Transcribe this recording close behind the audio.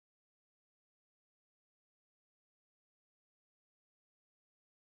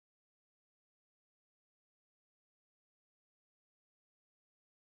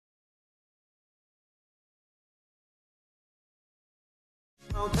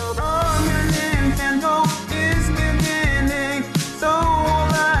Nintendo is beginning, so all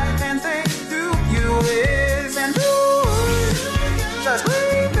I can say to you is just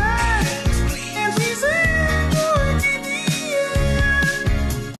play that and season.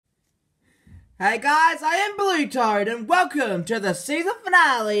 Hey guys, I am Blue Toad and welcome to the season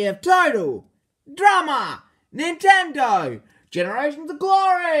finale of Total Drama Nintendo Generations of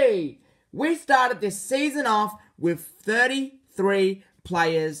Glory. We started this season off with 33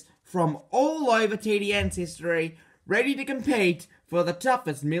 players from all over TDN's history, ready to compete for the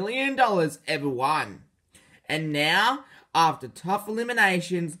toughest $1 million ever won. And now, after tough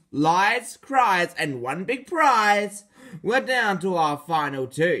eliminations, lies, cries, and one big prize, we're down to our final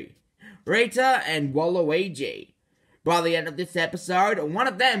two, Rita and Waluigi. By the end of this episode, one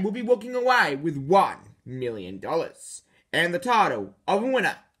of them will be walking away with $1 million and the title of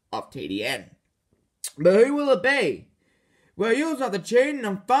winner of TDN. But who will it be? Well, you'll have to tune in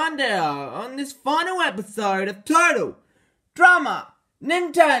and find out on this final episode of Total Drama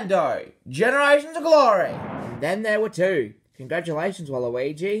Nintendo Generations of Glory. And then there were two. Congratulations,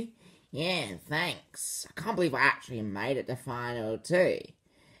 Waluigi. Yeah, thanks. I can't believe I actually made it to final two.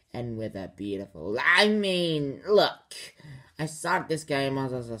 And with a beautiful... I mean, look, I started this game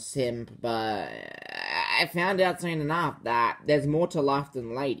as a simp, but I found out soon enough that there's more to life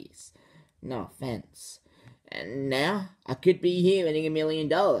than ladies. No offense. And now, I could be here winning $1 million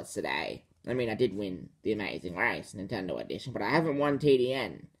today. I mean, I did win the Amazing Race Nintendo Edition, but I haven't won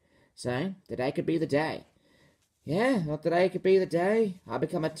TDN. So, today could be the day. Yeah, well, today could be the day I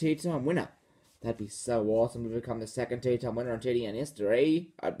become a two-time winner. That'd be so awesome to become the second two-time winner in TDN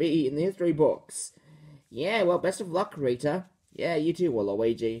history. I'd be in the history books. Yeah, well, best of luck, Rita. Yeah, you too,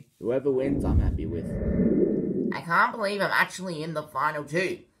 Waluigi. Whoever wins, I'm happy with. I can't believe I'm actually in the final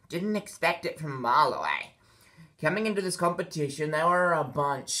two. Didn't expect it from a mile away. Coming into this competition, there were a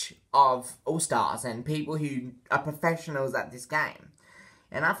bunch of all-stars and people who are professionals at this game.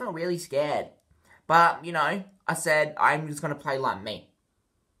 And I felt really scared. But, you know, I said, I'm just going to play like me.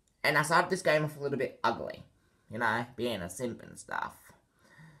 And I started this game off a little bit ugly. You know, being a simp and stuff.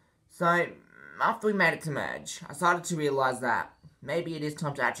 So, after we made it to merge, I started to realise that maybe it is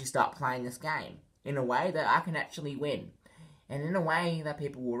time to actually start playing this game in a way that I can actually win. And in a way that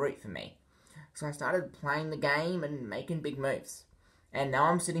people will root for me. So I started playing the game and making big moves. And now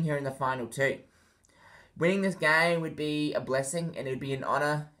I'm sitting here in the final two. Winning this game would be a blessing and it would be an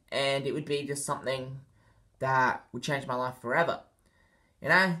honour. And it would be just something that would change my life forever. You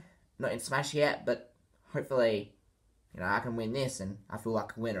know, not in Smash yet, but hopefully, you know, I can win this and I feel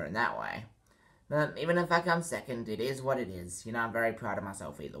like a winner in that way. But even if I come second, it is what it is. You know, I'm very proud of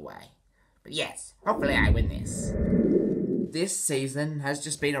myself either way. But yes, hopefully I win this. This season has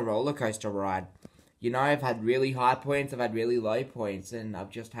just been a roller coaster ride. You know, I've had really high points, I've had really low points, and I've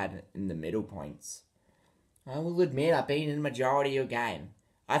just had in the middle points. I will admit, I've been in the majority of the game.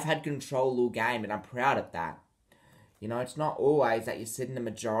 I've had control all game, and I'm proud of that. You know, it's not always that you sit in the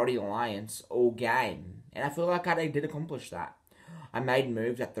majority alliance all game, and I feel like I did accomplish that. I made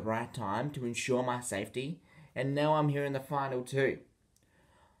moves at the right time to ensure my safety, and now I'm here in the final two.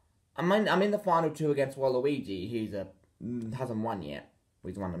 I'm in the final two against Waluigi, who's hasn't won yet.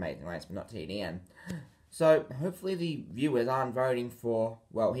 He's won the Amazing Race, but not TDN. So, hopefully the viewers aren't voting for,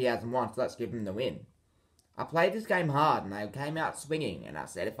 well, he hasn't won, so let's give him the win. I played this game hard, and I came out swinging, and I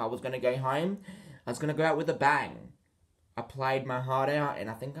said if I was going to go home, I was going to go out with a bang. I played my heart out, and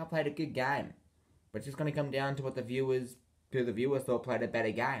I think I played a good game. But it's just going to come down to what the viewers thought played a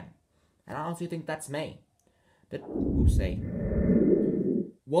better game. And I honestly think that's me. But we'll see.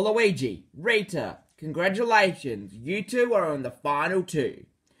 Waluigi, Rita, congratulations. You two are on the final two.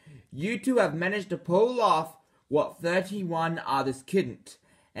 You two have managed to pull off what 31 others couldn't.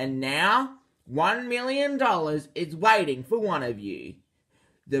 And now, $1 million is waiting for one of you.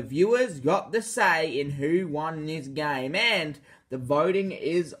 The viewers got the say in who won this game, and the voting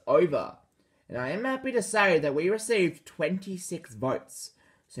is over. And I am happy to say that we received 26 votes.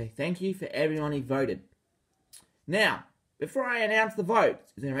 So thank you for everyone who voted. Now, before I announce the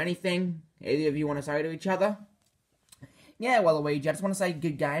votes, is there anything either of you want to say to each other? Yeah, Waluigi, I just want to say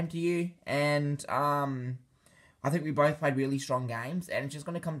good game to you. And I think we both played really strong games. And it's just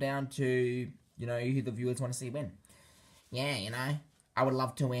going to come down to, you know, who the viewers want to see win. Yeah, you know, I would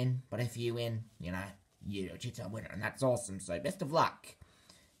love to win, but if you win, you know, you're a winner, and that's awesome, so best of luck.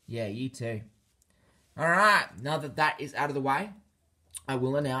 Yeah, you too. Alright, now that that is out of the way, I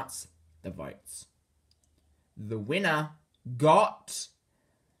will announce the votes. The winner got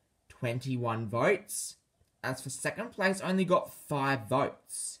 21 votes. As for second place, only got 5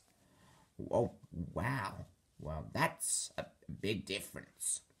 votes. Oh, wow. Well, that's Big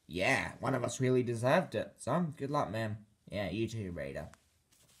difference. Yeah, one of us really deserved it. So, good luck, man. Yeah, you too, Raider.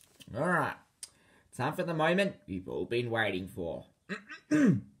 Alright. Time for the moment you've all been waiting for.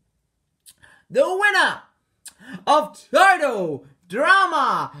 The winner of Total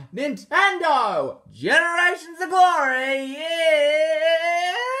Drama Nintendo Generations of Glory is...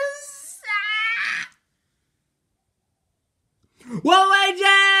 Waluigi!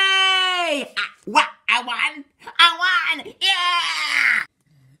 I won!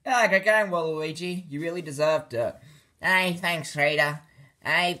 Yeah! Good going, Waluigi. You really deserved it. Hey, thanks, Raider.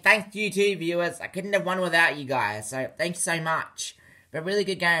 Hey, thank you too, viewers. I couldn't have won without you guys, so thank you so much. But really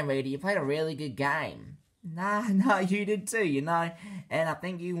good game, Raider. You played a really good game. No, you did too, you know. And I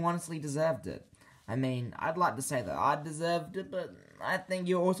think you honestly deserved it. I mean, I'd like to say that I deserved it, but I think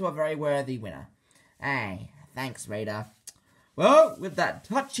you're also a very worthy winner. Hey, thanks, Raider. Well, with that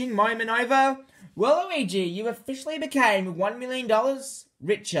touching moment over, Waluigi, you officially became $1 million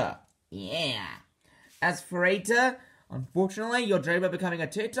richer. Yeah. As for Rita, unfortunately, your dream of becoming a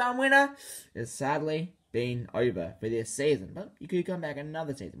two-time winner has sadly been over for this season. But you could come back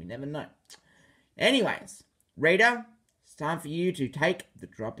another season, we never know. Anyways, Rita, it's time for you to take the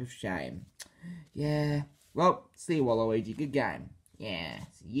drop of shame. Yeah, well, see you, Waluigi. Good game. Yeah,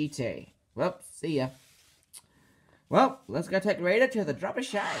 you too. Well, see ya. Well, let's go take Rita to the drop of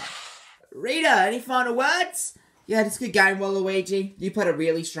shame. Rita, any final words? Yeah, just good game, Waluigi. You played a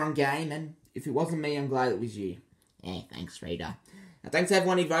really strong game, and if it wasn't me, I'm glad it was you. Yeah, thanks, Rita. Now, thanks to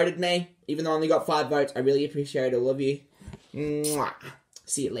everyone who voted me. Even though I only got 5 votes, I really appreciate all of you. Mwah.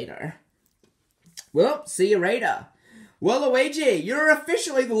 See you later. Well, see you, Rita. Waluigi, you're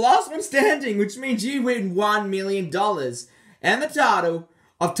officially the last one standing, which means you win $1 million and the title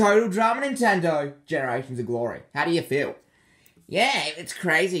of Total Drama Nintendo Generations of Glory. How do you feel? Yeah, it's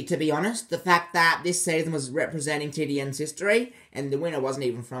crazy, to be honest. The fact that this season was representing TDN's history, and the winner wasn't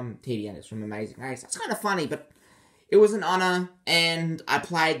even from TDN, it's from Amazing Race. That's kind of funny, but it was an honour, and I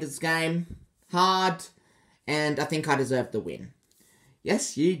played this game hard, and I think I deserved the win.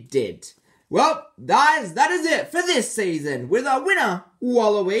 Yes, you did. Well, guys, that is it for this season, with our winner,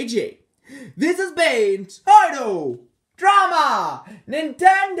 Waluigi. This has been Total Drama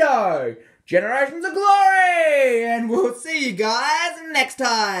Nintendo Generations of Glory, and we'll see you guys next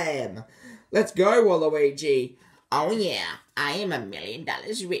time. Let's go, Waluigi. Oh yeah, I am $1 million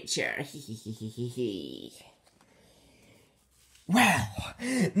richer. Well,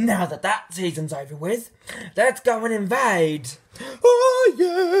 now that season's over with, let's go and invade. Oh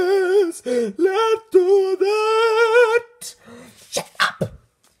yes, let's do that. Shut up.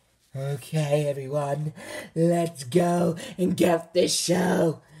 Okay, everyone, let's go and get this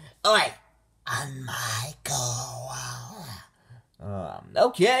show. Oi, on my go.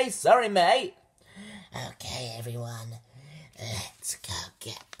 Okay, sorry, mate. Okay, everyone, let's go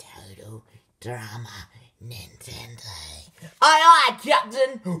get Total Drama Nintendo. Aye,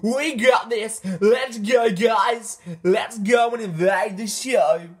 Captain, we got this. Let's go, guys. Let's go and invade the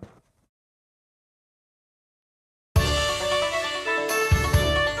show.